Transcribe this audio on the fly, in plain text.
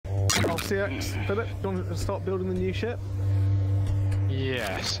I'll see you, Philip. Do you want to start building the new ship?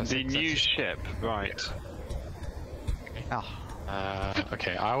 Yes. The new ship, right.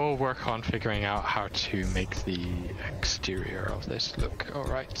 Okay, I will work on figuring out how to make the exterior of this look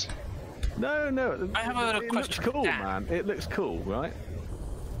alright. No. I have a little it looks question. cool, man. It looks cool, right?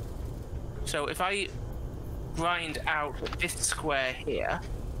 So if I grind out this square here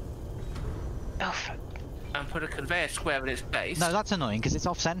and put a conveyor square in its base. No, that's annoying because it's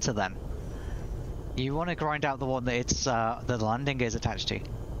off center then. You want to grind out the one that it's the landing gear is attached to.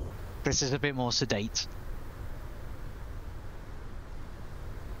 This is a bit more sedate.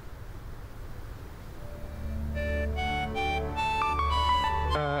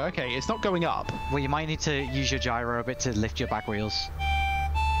 Okay, it's not going up. Well, you might need to use your gyro a bit to lift your back wheels.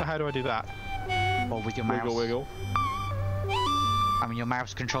 How do I do that? Or with your mouse. Wiggle. I mean, your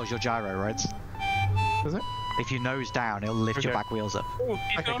mouse controls your gyro, right? Does it? If you nose down, it'll lift your back wheels up. Oh,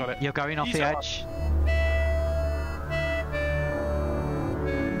 Okay, got it. You're going off the edge.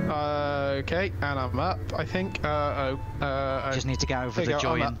 Okay, and I'm up, I think. Just need to get over the I'm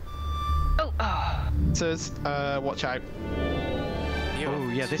join. up. It says, watch out. Oh,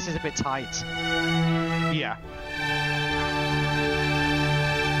 yeah, this is a bit tight. Yeah.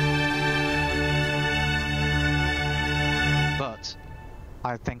 But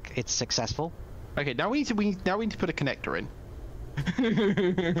I think it's successful. Okay, now we need to put a connector in.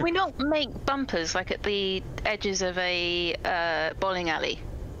 Can we not make bumpers like at the edges of a bowling alley?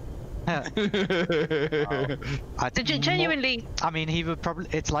 Genuinely. I mean, he would probably.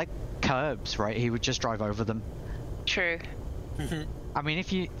 It's like curbs, right? He would just drive over them. True. I mean,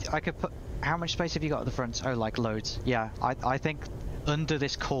 I could put. How much space have you got at the front? Oh, like loads. Yeah, I think under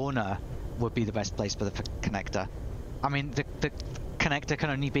this corner would be the best place for the connector. I mean, the connector can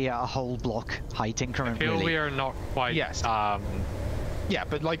only be at a whole block height increment. I feel really. we are not quite. Yes. Yeah,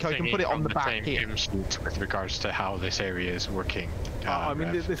 but like I can put it on the back here. With regards to how this area is working. I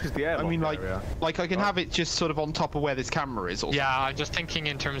mean, this is the airlock area. like I can have it just sort of on top of where this camera is. Or Yeah, I'm just thinking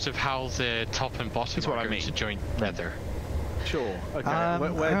in terms of how the top and bottom That's what are I going mean. to join together. Sure. Okay.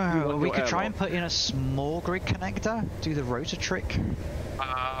 Where do you want we your could try airlock? and put in a small grid connector. Do the rotor trick.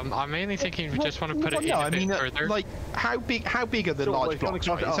 I'm mainly thinking we just want to put it in no, a I bit mean, further. like how big are the Sure, large well, if you wanna blocks?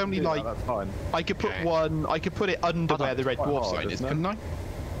 cut Right? it It's up, only do that, like that's fine. I could put Okay. one. I could put it under where the red Quite dwarf hard, sign is, isn't it? couldn't I?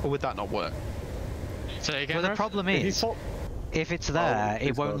 Or would that not work? Say again, Well, the Rev? problem If you is, pop- if it's there, it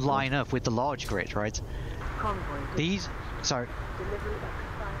it's won't not, line up with the large grid, right? These, so,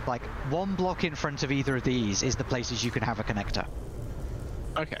 like, one block in front of either of these is the places you can have a connector.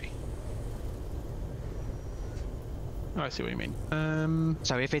 Okay. Oh, I see what you mean.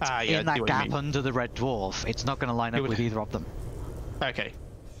 So if it's yeah, I in see that what you gap mean. under the red dwarf, it's not going to line It up would- with either of them. Okay.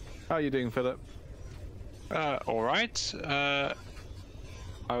 How are you doing, Philip? Alright.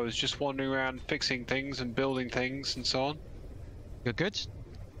 I was just wandering around fixing things and building things and so on. You're good?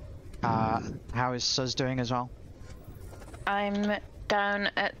 How is Suz doing as well? I'm down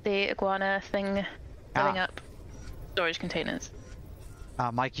at the iguana thing, filling up storage containers.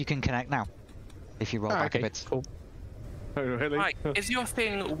 Mike, you can connect now. If you roll back okay, a bit. cool. Oh, really? Right, is your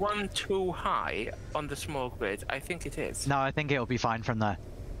thing one too high on the small grid? I think it is. No, I think it'll be fine from there.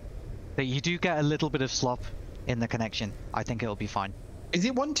 But you do get a little bit of slop in the connection. I think it'll be fine. Is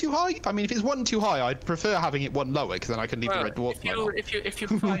it one too high? I mean, if it's one too high, I'd prefer having it one lower because then I can leave the red dwarf line on. if you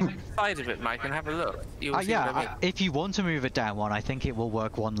find the side of it, Mike, and have a look, you'll see what I mean. If you want to move it down one, I think it will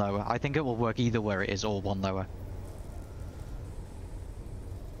work one lower. I think it will work either where it is or one lower.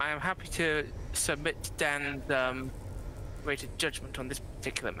 I am happy to submit Dan's rated judgment on this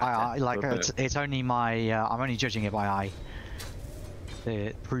particular matter. I like it's only my I'm only judging it by eye.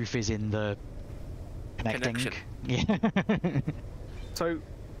 The proof is in the connecting. Connection. Yeah. So,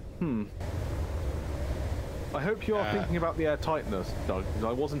 I hope you are thinking about the airtightness, Doug, because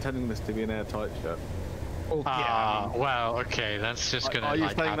I was intending this to be an airtight ship. Oh, yeah. Well, okay, that's just gonna Are you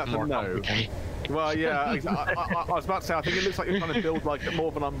like saying add that's a more no? complication. Well, yeah, I was about to say, I think it looks like you're trying to build like more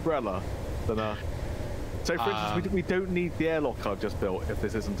of an umbrella than a... So, for instance, we don't need the airlock I've just built if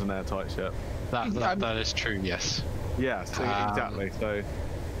this isn't an airtight ship. That is true, yes. Yes, exactly, so...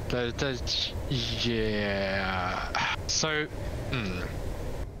 Yeah. So,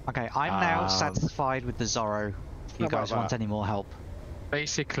 Okay, I'm now satisfied with the Zorro. If you How about guys want that? any more help.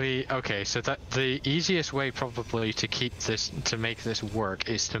 basically, okay, so that the easiest way probably to make this work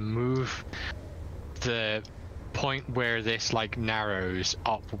is to move the point where this like narrows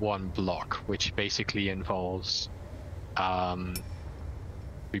up one block, which basically involves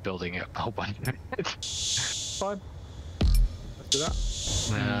rebuilding it a whole bunch. Fine. Let's do that.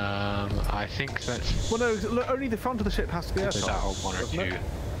 I think that's Well, no, look, only the front of the ship has to be there's airtight. that one or doesn't two. it?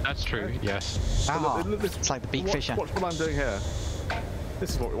 That's true. Yes. Ah, Look, it's like the beak fisher. Watch what I'm doing here.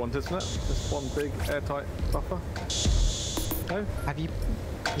 This is what we want, isn't it? This one big airtight buffer. No? Have you?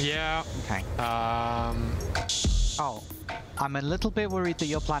 Yeah. Okay. Oh. I'm a little bit worried that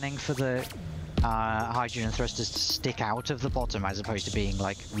you're planning for the hydrogen thrusters to stick out of the bottom as opposed to being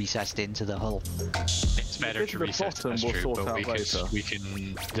like recessed into the hull. It's better to the recess. bottom That's we'll true, sort but out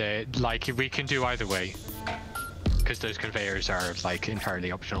we can do either way. Because those conveyors are like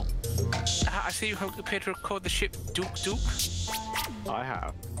entirely optional. I see you have prepared to record the ship Dook Dook. I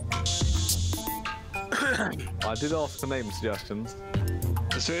have. I did ask for name suggestions.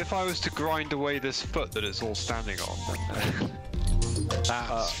 So if I was to grind away this foot that it's all standing on,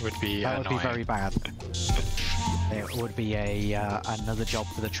 That would be That would be annoying. very bad. It would be another job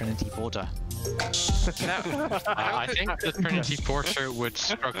for the Trinity Porter. I think the Trinity Porter would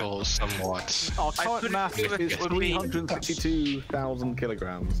struggle somewhat. Our I current put it mass through is it would be- 362,000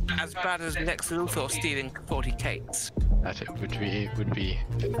 kilograms. As bad as Lex Luthor stealing 40 cakes. That it would be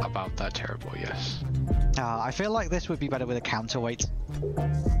about that terrible. Yes. I feel like this would be better with a counterweight.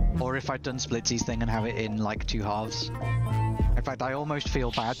 Or if I'd done Splitsy's thing and have it in like 2 halves. In fact, I almost feel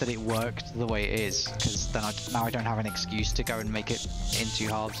bad that it worked the way it is, because then now I don't have an excuse to go and make it in 2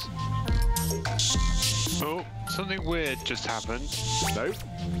 halves. oh, something weird just happened, Nope.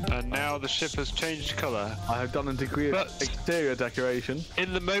 and now the ship has changed colour. I have done a degree of But- exterior decoration.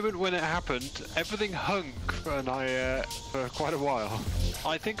 In the moment when it happened, everything hung, and for quite a while.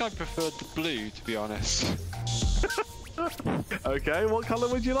 I think I preferred the blue, to be honest. Okay, what colour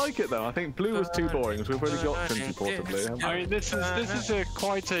would you like it though? I think blue was too boring, so we've already got Trinity Porter blue. haven't we? I mean, this is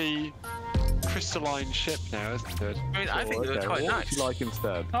quite a crystalline ship now, isn't it? I mean, I think it Okay, was quite what nice. would you like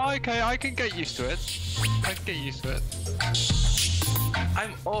instead? Oh, okay, I can get used to it. I can get used to it.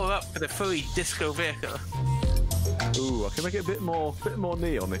 I'm all up for the fully disco vehicle. Ooh, I can make it a bit more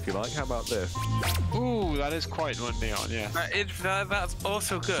neon if you like. How about this? Ooh, that is quite one neon, yeah. That's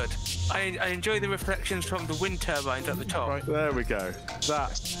also good. I enjoy the reflections from the wind turbines at the top. Right. There we go.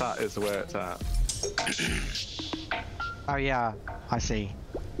 That is where it's at. Oh yeah, I see.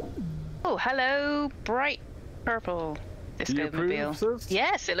 Oh, hello, bright purple Do you approve, disco-mobile. sis?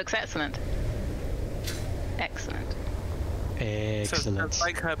 Yes, it looks excellent. Excellent. Excellent. So,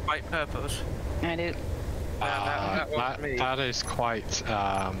 like her bright purples. I do. That is quite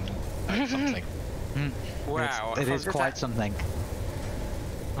something. Wow. It is quite something.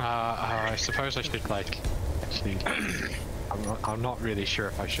 I suppose I should like actually. I'm not really sure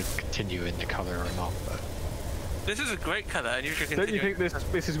if I should continue in the color or not. But This is a great colour, and you should Don't you continue. think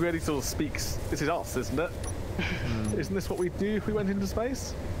this is really sort of speaks? This is us, isn't it? Isn't this what we do if we went into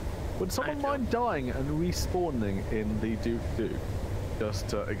space? Would someone do. mind dying and respawning in the Dook Dook just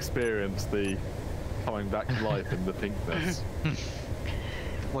to experience the coming back to life in the pinkness?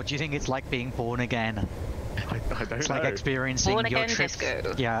 What do you think it's like being born again? I don't It's know. like experiencing Born your again trip.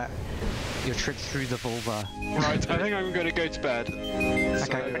 disco. Yeah, your trip through the vulva. Right, I think I'm going to go to bed.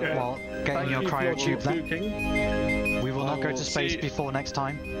 Okay, well, get in Thank your you for cryo tube then. Dooking. We will not go will to space see- before next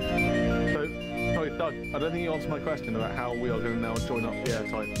time. So, sorry, Doug, I don't think you answered my question about how we are going to now join up the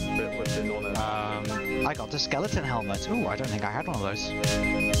airtight bit with the non-air. I got the skeleton helmet. Ooh, I don't think I had one of those.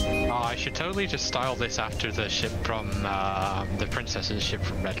 I should totally just style this after the ship from the princess's ship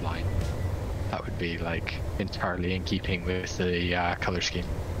from Redline. That would be like entirely in keeping with the color scheme.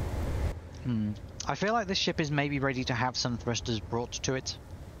 I feel like this ship is maybe ready to have some thrusters brought to it.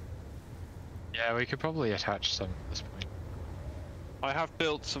 Yeah, we could probably attach some at this point. I have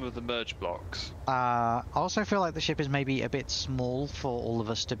built some of the merge blocks. I also feel like the ship is maybe a bit small for all of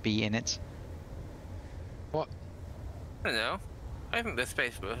us to be in it. What? I don't know. I think the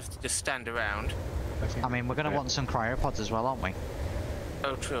space for us to just stand around. I mean, we're going to want some cryopods as well, aren't we?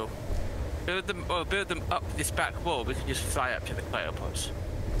 Oh, true. Build them up this back wall. We can just fly up to the cryopods.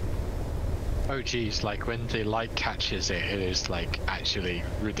 Oh geez, like when the light catches it, it is like actually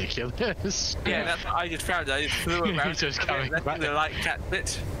ridiculous. Yeah, that's what I just found. I just flew around. Just coming letting back. the light catch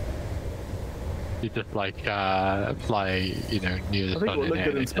it. You just like fly, you know, near the I think sun. we'll look and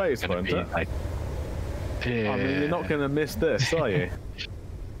good in it's space, gonna won't be, it? like, I mean, you're not going to miss this, are you?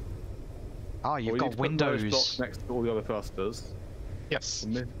 Oh, you've Well, got you put those windows. blocks next to all the other thrusters. Yes.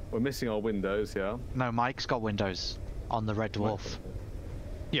 We're missing our windows, yeah. No, Mike's got windows on the Red Dwarf.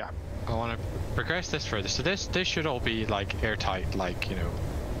 Yeah. I want to progress this further. So this should all be like airtight, like, you know,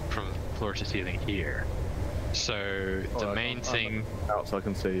 from floor to ceiling here. So the Alright, main I'm thing out so I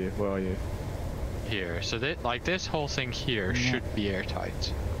can see you. Where are you? here. So that like this whole thing here Yeah. should be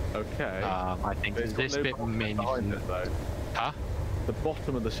airtight. Okay. I think It's got this no bit concrete may behind need. it, though. Huh? the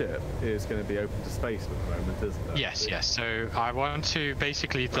bottom of the ship is going to be open to space at the moment, isn't it? Yes, yes. So I want to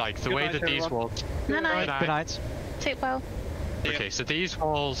basically like the way that these walls. Good night. Good night. Sleep well. Okay, so these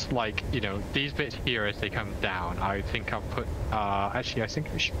walls, like these bits here as they come down, I think I'll put. Actually, I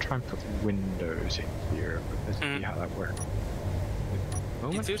think we should try and put windows in here. Let's see how that works.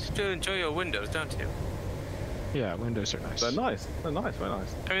 You do still enjoy your windows, don't you? Yeah, windows are nice. They're nice. They're nice. Very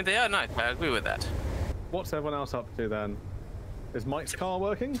nice. I mean, they are nice. I agree with that. What's everyone else up to then? Is Mike's car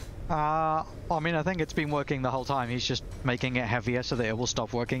working? I mean, I think it's been working the whole time. He's just making it heavier so that it will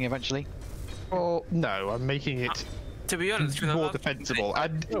stop working eventually. Oh no, I'm making it To be honest, more defensible,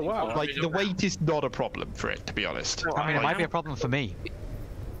 and Oh, wow. like the weight is not a problem for it, to be honest. I mean, it might be a problem for me.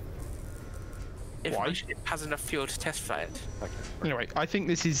 if Why? my ship has enough fuel to test fly it. Anyway, I think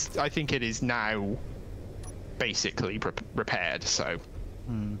it is now basically repaired. So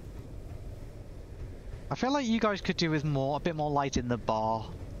I feel like you guys could do with a bit more light in the bar.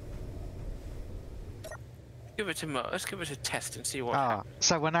 Let's give it a test and see what happens.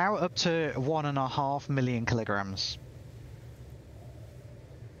 So we're now up to 1.5 million kilograms.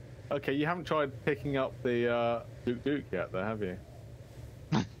 Okay, you haven't tried picking up the Dook Dook yet, though, have you?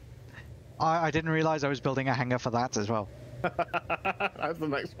 I didn't realize I was building a hangar for that as well. That's the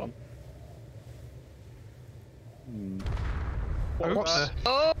next one. Oops.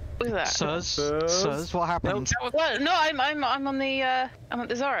 Oh, look at that. Suz, what happened? Well, no, I'm on the I'm at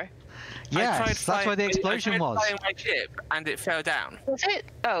the Zorro. Yes, that's where the explosion I tried was. flying my ship and it fell down. Was it?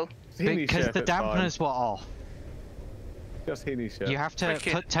 Oh. Because the dampeners were off. Just Heaney's ship. You have to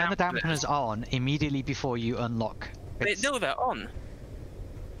turn the dampeners on immediately before you unlock. No, they're on.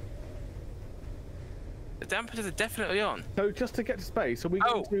 The dampeners are definitely on. So just to get to space, are we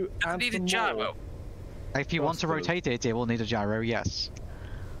going to I add need a some gyro. more? If you want to rotate it, it will need a gyro, yes.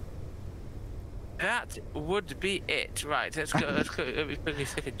 That would be it. Right, let's go. Let me quickly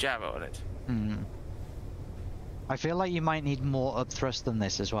stick a gyro on it. I feel like you might need more upthrust than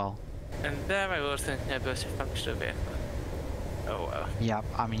this as well. And there I was thinking about a functional vehicle. Oh well. Yeah,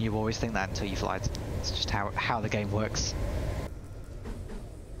 I mean, you always think that until you fly it. It's just how the game works.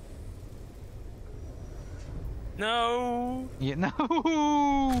 No. You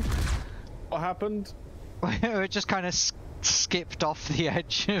know. What happened? It just kind of skipped off the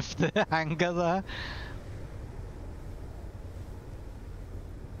edge of the hangar there.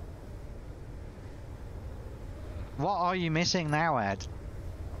 What are you missing now, Ed?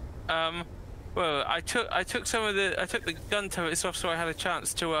 Well, I took the gun turrets off so I had a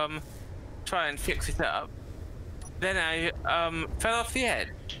chance to try and fix it up. Then I fell off the edge.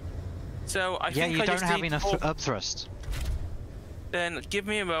 So I think you I don't just have need enough more... upthrust. Then give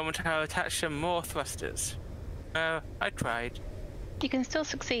me a moment and I'll attach some more thrusters. I tried. You can still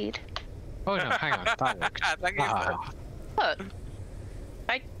succeed. Oh no, hang on, that worked. Thank you, sir. What?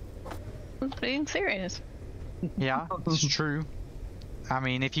 I'm being serious. Yeah, it's true. I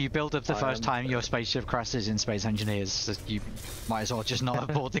mean, if you build up the first time your spaceship crashes in Space Engineers, you might as well just not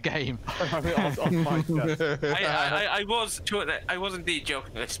abort the game. I mean, on Mike's desk. I was indeed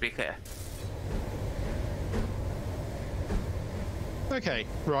joking, let's be clear. okay,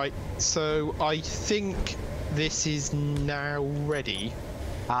 right. So I think this is now ready.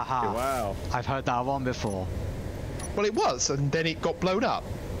 Aha. Wow. I've heard that one before. Well, it was, and then it got blown up.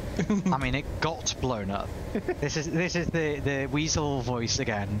 I mean, it got blown up. This is the weasel voice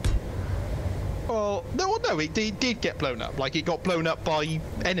again. Well, no, it did get blown up. Like, it got blown up by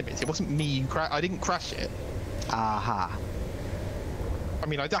enemies. It wasn't me. I didn't crash it. Aha. I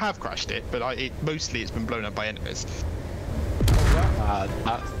mean, I have crashed it, but mostly it's been blown up by enemies. That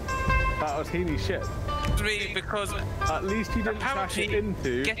was Heaney's ship. Because At least you didn't crash it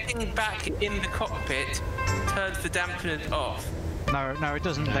into. getting back in the cockpit turns the dampeners off. No, it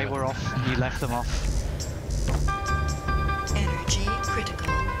doesn't. They were off. You left them off. Energy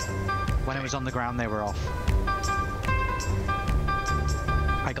critical. When it was on the ground, they were off.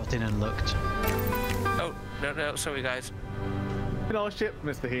 I got in and looked. Oh, no, sorry guys. In our ship,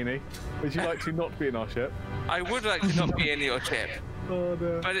 Mr. Heaney. Would you like to not be in our ship? I would like to not be in your ship, Oh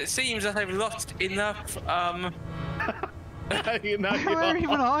no. but it seems that I've lost enough, You know you Where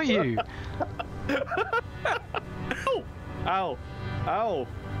even are you? Ow! Ow!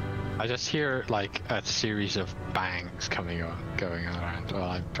 I just hear like a series of bangs going on around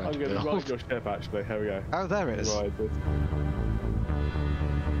while I'm trying I'm to going to build. ride your ship actually. Here we go. Oh, there it is. Ride this.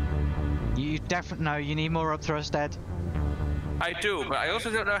 You definitely no. You need more upthrust, Ed. I do, but I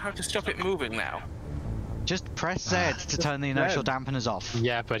also don't know how to stop it moving now. Just press Z to turn the inertial dampeners off.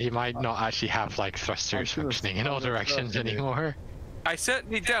 Yeah, but he might not actually have like thrusters I should've functioning in all started directions first, didn't you? anymore. I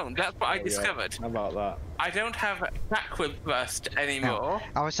certainly don't. That's what I discovered. How about that? I don't have backward thrust anymore.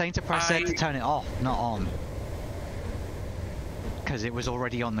 I was saying to press Z to turn it off, not on. Because it was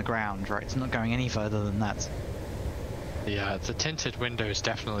already on the ground, right? It's not going any further than that. Yeah, the tinted windows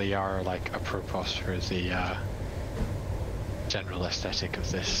definitely are like apropos for the general aesthetic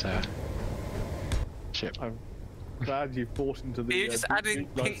of this ship. I'm glad you bought into the. Are you just adding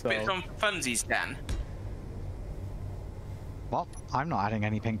pink bits on funsies, Dan? What? I'm not adding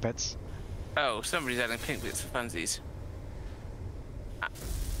any pink bits. Oh, somebody's adding pink bits for funsies.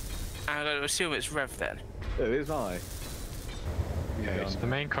 I'm going to assume it's Rev then. It is I. Okay, so the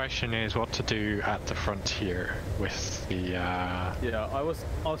main question is what to do at the front here with the. Yeah, I was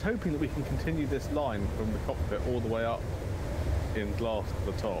hoping that we can continue this line from the cockpit all the way up in glass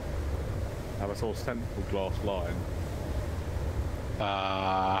to the top. Have a sort of central glass line.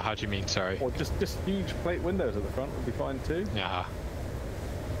 How do you mean? Sorry. Or just huge plate windows at the front would be fine too. Yeah.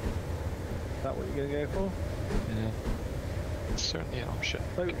 Is that what you're gonna go for? Yeah. It's certainly an option.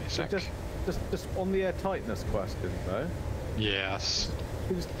 So, Give me a sec. just on the air tightness question though. Yes.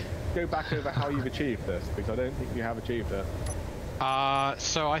 Can you just go back over how you've achieved this, because I don't think you have achieved it.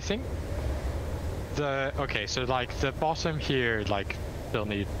 So I think so like the bottom here like still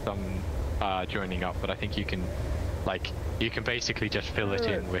needs some joining up, but I think you can basically just fill it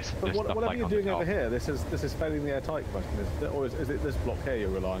in with the stuff whatever like you're on doing the top. over here, this is failing the airtight question, is it? Or is it this block here you're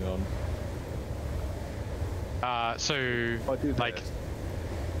relying on? So If I do like this,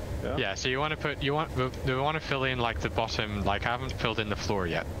 yeah, so you want to fill in like the bottom, like I haven't filled in the floor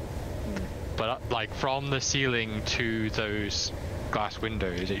yet, but like from the ceiling to those glass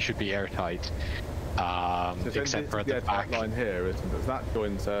windows it should be airtight, except for at the back line here, isn't it? That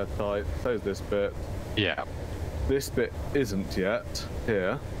joint's airtight, so is this bit. Yeah. This bit isn't yet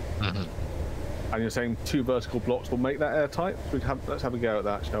here. Mm-hmm. And you're saying 2 vertical blocks will make that airtight? Let's have a go at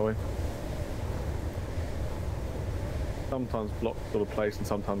that, shall we? Sometimes blocks sort of place and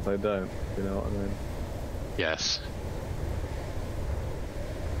sometimes they don't. You know what I mean? Yes.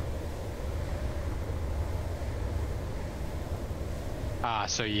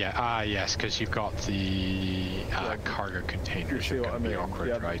 So yeah, yes, because you've got the cargo containers. You see what I mean? Awkward,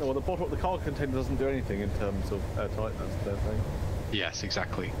 yeah. right? Well, the cargo container doesn't do anything in terms of airtightness, I don't think. Yes,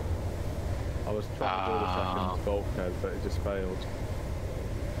 exactly. I was trying to build a second bulkhead, but it just failed.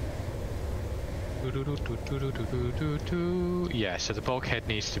 Yeah, so the bulkhead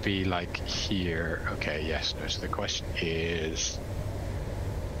needs to be like here. Okay, yes. No, so the question is,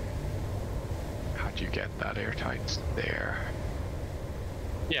 how do you get that airtight there?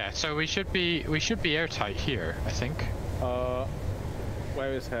 Yeah, so we should be airtight here, I think.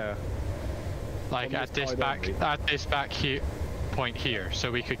 Where is here? Like On at this this side back here point here, so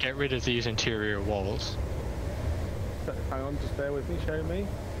we could get rid of these interior walls. Hang on, just bear with me. Show me.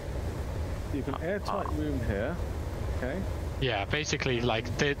 You've an airtight room here. Okay. Yeah, basically, like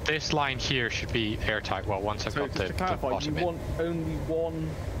this line here should be airtight. Well, once I've got just to clarify, bottom in.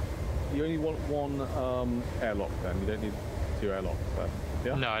 You only want one airlock then. You don't need 2 airlocks. Then.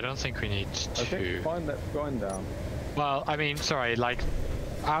 Yeah. No, I don't think we need 2. Okay, fine. Let's grind down. Well, I mean, sorry, like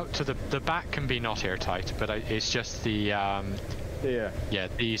out to the back can be not airtight, but it's just the yeah,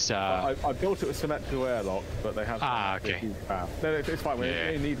 these. I built it with symmetrical airlock, but they have. Okay. No, it's fine. We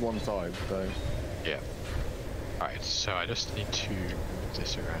only need one side, so. Yeah. All right. So I just need to move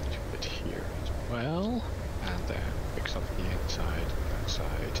this around a bit here as well, and then fix up the inside,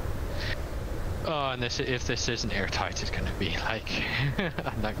 outside. Oh, and if this isn't airtight, it's going to be like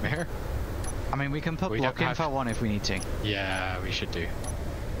a nightmare. I mean, we can put block info on if we need to. Yeah, we should do.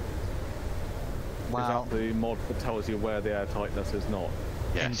 Well, is that the mod that tells you where the airtightness is not?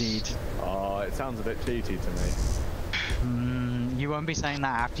 Yes. Indeed. It sounds a bit cheaty to me. You won't be saying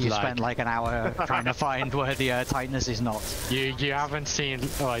that after you spend like an hour trying to find where the tightness is not. You haven't seen,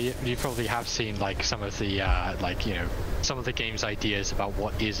 well, you probably have seen like some of the like, you know, some of the game's ideas about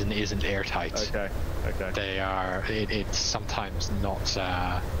what is and isn't airtight. Okay. They are. It's sometimes not.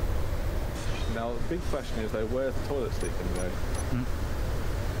 Now the big question is though, where's the toilet seat going to go?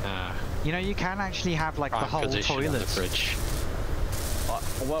 You know, you can actually have like the whole toilet. On the fridge.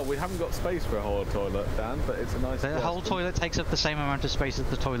 Well, we haven't got space for a whole toilet, Dan, but it's a nice. The whole toilet takes up the same amount of space as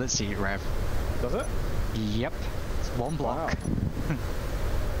the toilet seat, Rev. Does it? Yep. It's 1 block. Wow.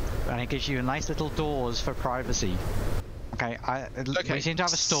 And it gives you nice little doors for privacy. Okay, we seem to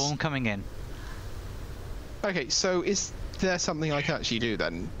have a storm coming in. Okay, so is there something I can actually do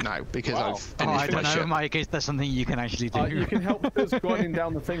then now? Because I've finished I don't know, ship. Mike, is there something you can actually do? You can help us grinding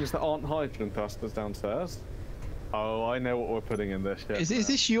down the things that aren't hydrogen thrusters downstairs. Oh, I know what we're putting in this ship. Is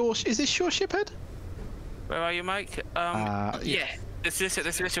this your ship, Ed? Where are you, Mike? Yeah.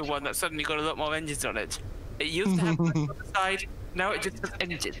 this little one that suddenly got a lot more engines on it. It used to have on the side. Now it just has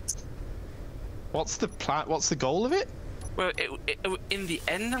engines. What's the plan? What's the goal of it? Well, in the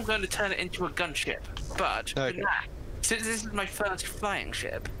end, I'm going to turn it into a gunship. But for now, since this is my first flying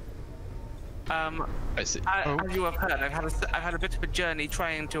ship, as you have heard, I've had a bit of a journey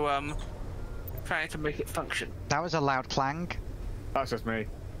trying to make it function. That was a loud clang. That's just me.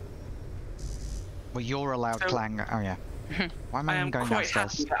 Well, you're a loud clang. Oh yeah. Why am I even going downstairs? I am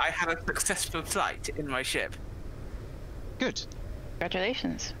quite happy that I had a successful flight in my ship. Good.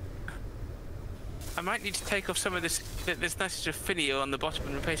 Congratulations. I might need to take off some of this nice sort of finial on the bottom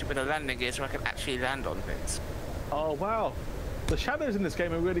and replace it with a landing gear so I can actually land on things. Oh wow, the shadows in this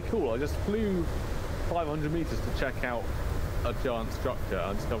game are really cool. I just flew 500 meters to check out a giant structure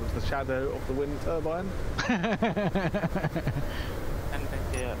and discovered the shadow of the wind turbine.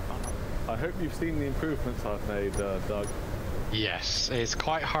 I hope you've seen the improvements I've made, Doug. Yes, it's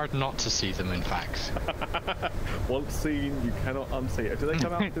quite hard not to see them, in fact. Once seen, you cannot unsee it. Do they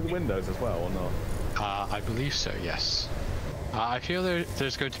come out through the windows as well, or not? I believe so, yes. I feel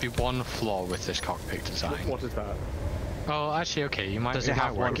there's going to be one flaw with this cockpit design. What is that? Oh, actually, okay, you might. Does it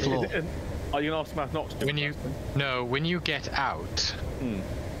have one flaw? Are you going to ask Matt not to? When you get out,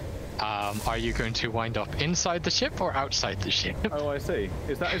 are you going to wind up inside the ship or outside the ship? Oh, I see.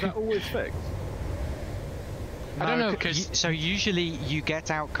 Is that always fixed? I don't know, because so usually you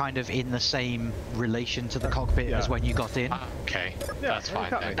get out kind of in the same relation to the cockpit as when you got in. Okay, that's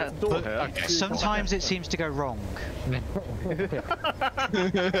fine. But sometimes it seems to go wrong. I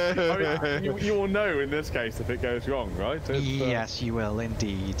mean, you will know in this case if it goes wrong, right? Yes, you will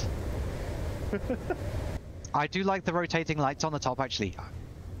indeed. I do like the rotating lights on the top, actually.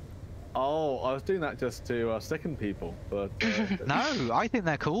 Oh, I was doing that just to sicken people, but no, I think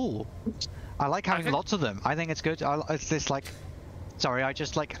they're cool. I like having lots of them. I think it's good. It's this like, sorry, I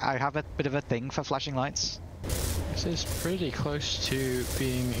have a bit of a thing for flashing lights. This is pretty close to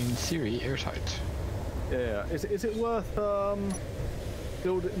being, in theory, airtight. Yeah. Is it worth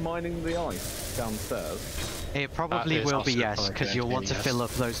mining the ice downstairs? It probably will be, yes, because you'll want to fill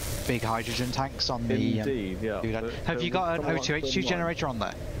up those big hydrogen tanks on the. Indeed, yeah. Have you got an O2H2 generator on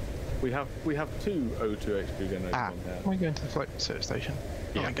there? We have two O2H2 generators on there. Am I going to the flight research station?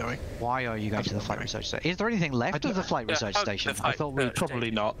 Yeah. I'm going. Why are you going to the flight research station? Is there anything left of the flight research station? I thought we probably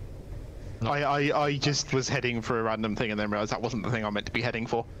not. I just was heading for a random thing and then realised that wasn't the thing I meant to be heading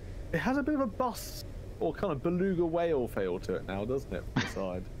for. It has a bit of a bus or kind of beluga whale feel to it now, doesn't it? From the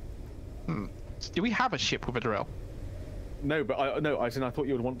side. Do we have a ship with a drill? No, but I thought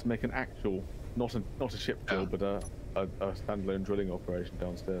you would want to make an actual, not a ship drill, but a standalone drilling operation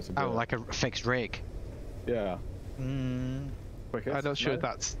downstairs. Oh, like a fixed rig. Yeah. Quickest? I'm not sure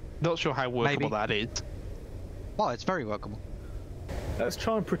not sure how workable that is. Well, it's very workable. Let's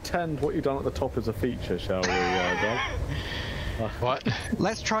try and pretend what you've done at the top is a feature, shall we, Doug? What?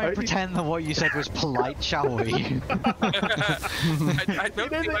 Let's try and pretend that what you said was polite, shall we? I don't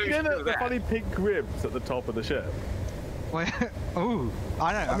think the funny pink ribs at the top of the ship. Ooh,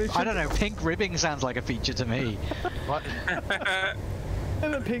 I don't know. Pink ribbing sounds like a feature to me. What?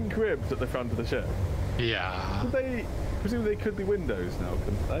 And the pink ribs at the front of the ship. Yeah. Presumably they could be windows now,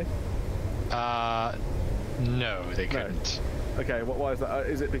 couldn't they? No, they couldn't. Okay, why is that?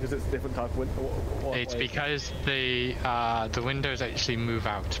 Is it because it's a different type of window? It's because the windows actually move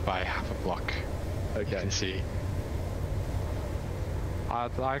out by half a block. Okay. You can see.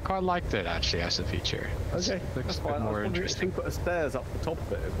 I quite liked it actually as a feature. Okay, looks that's a bit fine. more I was interesting. if we put a stairs up the top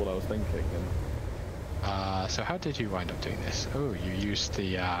of it is what I was thinking. So how did you wind up doing this? Oh, you used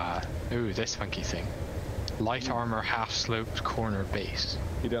the this funky thing. Light armor half-sloped corner base.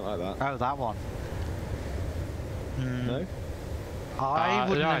 You don't like that? Oh, that one. No? I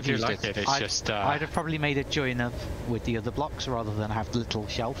wouldn't have used like it. It's I'd have probably made it join up with the other blocks rather than have the little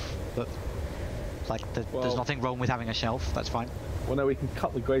shelf. But like, there's nothing wrong with having a shelf. That's fine. Well, no, we can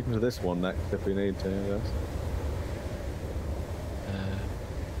cut the grate into this one next if we need to. I guess.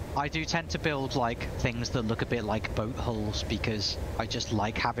 I do tend to build like things that look a bit like boat hulls because I just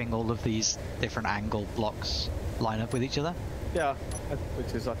like having all of these different angle blocks line up with each other. Yeah,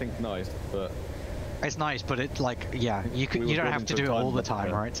 which is I think nice, but it's nice, but it like you don't have to do it all the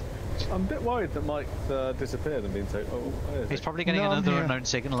time, right? I'm a bit worried that Mike's disappeared and been so. He's probably getting another unknown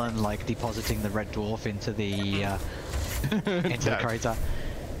signal and like depositing the red dwarf into the into the crater.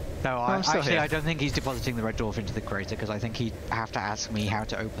 No, I don't think he's depositing the red dwarf into the crater because I think he'd have to ask me how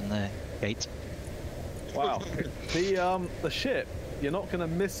to open the gate. Wow, the ship, you're not going to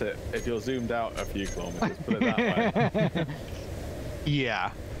miss it if you're zoomed out a few kilometers. Put it that way. Yeah.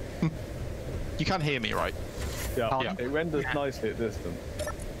 You can hear me, right? Yeah, Pardon? it renders nicely at distance.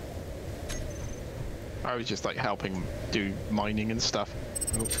 I was just like helping do mining and stuff.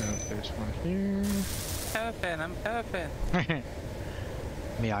 Oh, no, there's one here. I'm helping.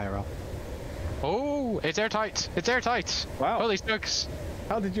 Me IRL. Oh, it's airtight! It's airtight! Wow. Holy smokes!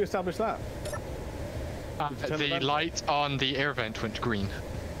 How did you establish that? Did you turn the The vent? light on the air vent went green.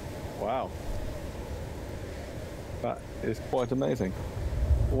 Wow. That is quite amazing.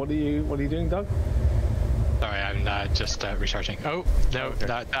 What are you doing, Doug? Sorry, I'm just recharging. Oh, no, Okay.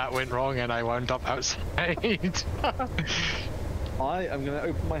 that went wrong and I wound up outside. I am going to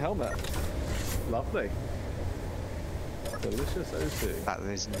open my helmet. Lovely. Delicious O2. That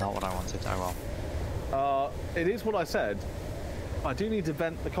is not what I wanted. Oh well. It is what I said. I do need to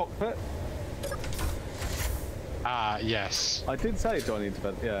vent the cockpit. Yes. I did say, do I need to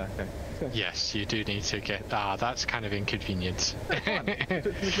vent? Yeah, okay. Yes, you do need to get... that's kind of inconvenient. It's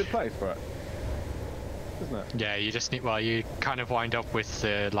a good place for it. Isn't it? Yeah, you just need... Well, you kind of wind up with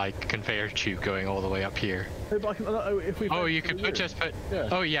the, like, conveyor tube going all the way up here. No, but I can, if we Oh, vent you to could the put room. just put... Yeah.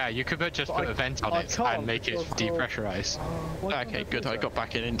 Oh, yeah, you could put just But put a vent on I it can't and make it because- depressurize. Why can't Okay, do good. I that? got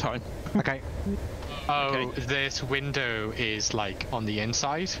back in time. Okay. Oh, Okay. this window is, like, on the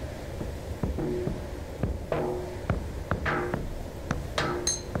inside.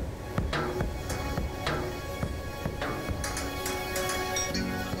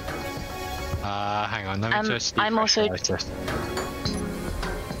 Hang on, let me just I'm also- depressurize this.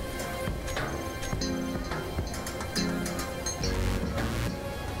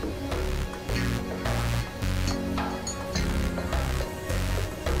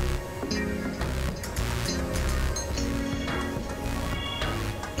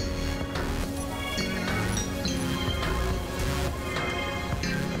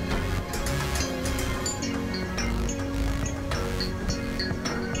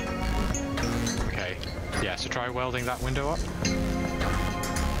 Okay, yeah, so try welding that window up.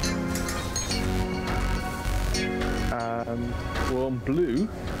 We're on blue.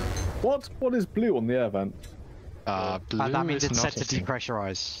 What? What is blue on the air vent? Blue that means is it's not set a to thing.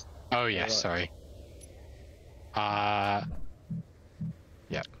 depressurize. Oh yes, sorry.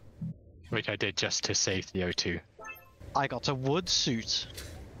 Yep. Which I did just to save the O2. I got a wood suit.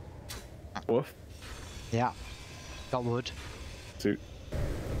 Woof. Yeah. Got wood. Suit.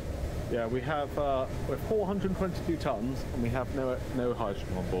 Yeah, we're 422 tons, and we have no hydrogen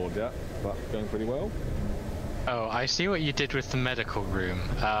on board yet. That's going pretty well. Oh, I see what you did with the medical room.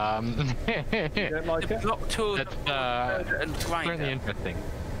 You don't like The it? block tool That's and certainly grinder. interesting.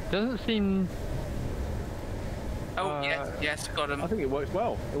 Doesn't seem... Oh, yes, got I him. think it works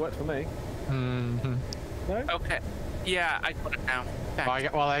well. It works for me. Mhm. No? Okay. Yeah, I got it now.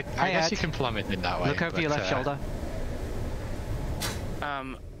 Thanks. Well, I Hey, guess Ed. you can plumb it in that way. Look over your but, left shoulder.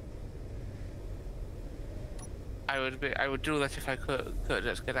 I would do that if I could.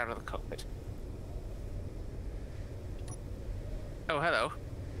 Let's get out of the cockpit. Oh, hello.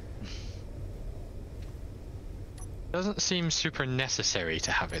 Doesn't seem super necessary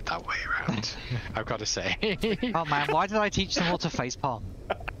to have it that way around. I've got to say. Oh man, why did I teach them all to facepalm?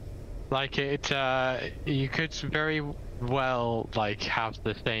 Like you could very well like have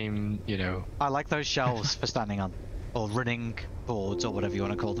the same, you know. I like those shelves for standing on. Or running boards, or whatever you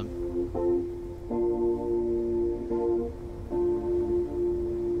want to call them.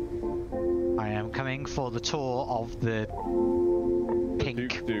 I am coming for the tour of the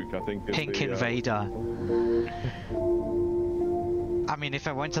pink, Dook, I think. Is pink the, Invader. I mean, if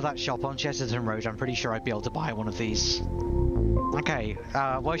I went to that shop on Chesterton Road, I'm pretty sure I'd be able to buy one of these. Okay,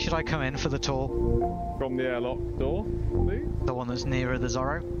 where should I come in for the tour? From the airlock door, please. The one that's nearer the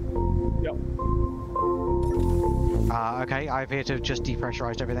Zorro? Yep. Okay, I appear to have just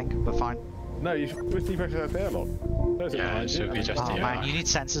depressurized everything, but fine. No, you should just depressurize the airlock. There's Yeah, behind it you. should be just Oh the man, you need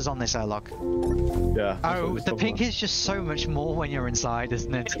sensors on this airlock. Yeah. that's what Oh, it's the talking pink is just so much more when you're inside,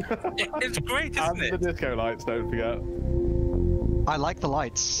 isn't it? It's great, about. isn't And the it? disco lights, don't forget. I like the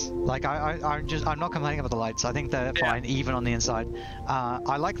lights. Like I'm not complaining about the lights. I think they're fine even on the inside.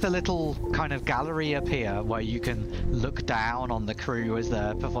 I like the little kind of gallery up here where you can look down on the crew as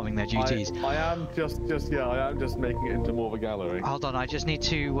they're performing their duties. I am just making it into more of a gallery. Hold on, I just need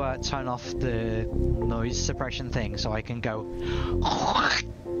to turn off the noise suppression thing so I can go.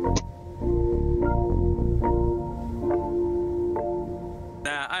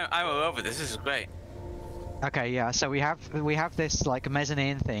 Nah, I'm all over this. This is great. Okay, yeah. So we have this like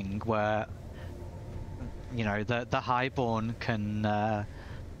mezzanine thing where, you know, the highborn can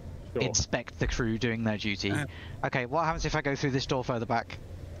Sure. inspect the crew doing their duty. Okay, what happens if I go through this door further back?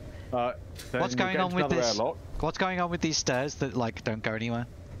 Then What's you going get on with another this? airlock. What's going on with these stairs that like don't go anywhere?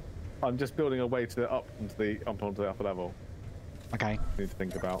 I'm just building a way to up onto the upper level. Okay. Need to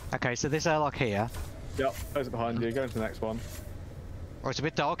think about. Okay, so this airlock here. Yep, close it behind you. Go into the next one. Oh, it's a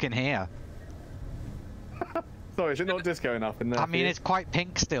bit dark in here. Sorry, is it not disco enough in there? I mean, it's quite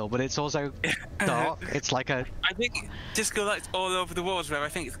pink still, but it's also dark. It's like a. I think disco lights all over the walls where I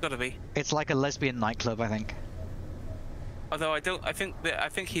think it's got to be. It's like a lesbian nightclub, I think. Although I don't, I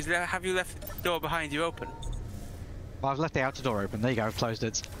think he's have you left the door behind you open? Well, I've left the outer door open. There you go. I've closed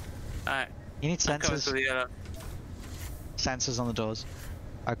it. Alright. You need I'm going sensors. to the, Sensors on the doors.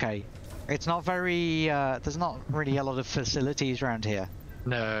 Okay. It's not very. There's not really a lot of facilities around here.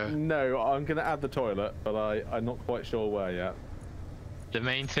 No. No, I'm gonna add the toilet, but I'm not quite sure where yet. The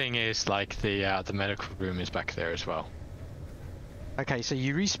main thing is like the medical room is back there as well. Okay, so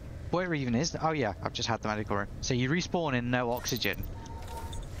you where even is? Oh yeah, I've just had the medical room. So you respawn in no oxygen.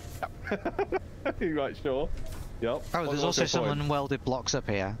 You right, sure? Yep. Oh, there's also some unwelded blocks up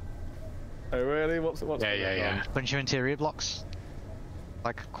here. Oh really? What's Yeah. Bunch of interior blocks.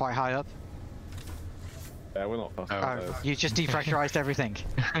 Like quite high up. Yeah, we're not fussed. Oh, you just depressurized everything.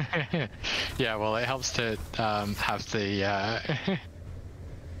 Yeah, well, it helps to have the.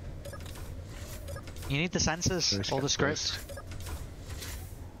 You need the sensors or the scripts.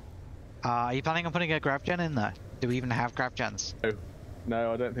 Are you planning on putting a grav gen in there? Do we even have grav gens?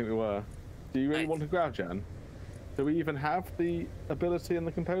 No, I don't think we were. Do you really want a grav gen? Do we even have the ability and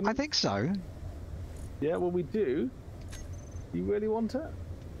the components? I think so. Yeah, well we do. You really want it?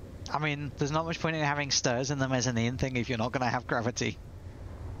 I mean, there's not much point in having stairs in the mezzanine thing if you're not going to have gravity.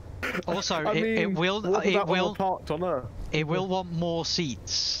 Also, it will parked on Earth? It will want more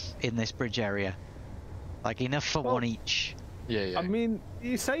seats in this bridge area, like enough for one each. Yeah. I mean,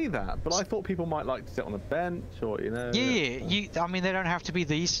 you say that, but I thought people might like to sit on a bench or you know. Yeah. I mean, they don't have to be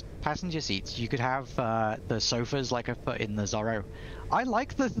these passenger seats. You could have the sofas like I put in the Zorro. I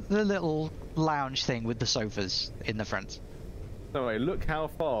like the little lounge thing with the sofas in the front. Anyway, look how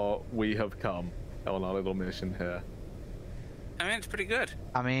far we have come on our little mission here. I mean, it's pretty good.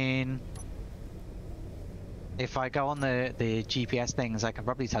 I mean, if I go on the GPS things, I can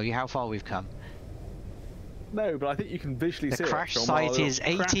probably tell you how far we've come. No, but I think you can visually see the it. crash site is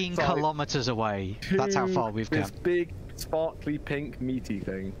 18 kilometers away. That's how far we've come. This big, sparkly, pink, meaty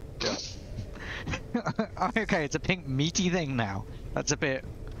thing. Yeah. Okay, it's a pink, meaty thing now. That's a bit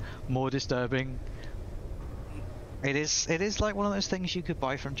more disturbing. It is like one of those things you could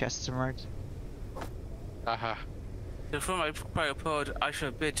buy from Chesterton Road. So for my pod, I shall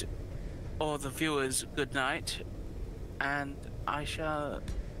bid all the viewers good night, and I shall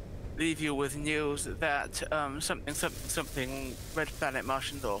leave you with news that something Red Planet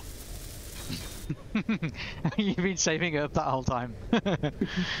Martian door. You've been saving it up that whole time.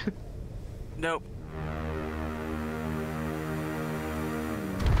 Nope.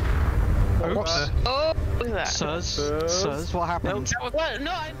 Oops. Oh, look at that. Sirs, what happened? What?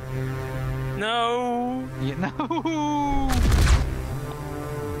 No, No. You know.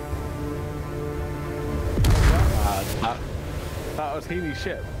 That was Healy's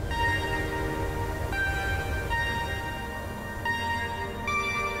ship.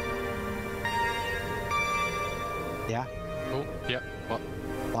 Yeah. Oh, yep. What?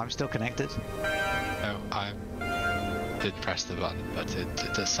 Well, I'm still connected. No, I did press the button, but it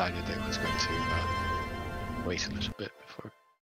decided it was going to wait a little bit before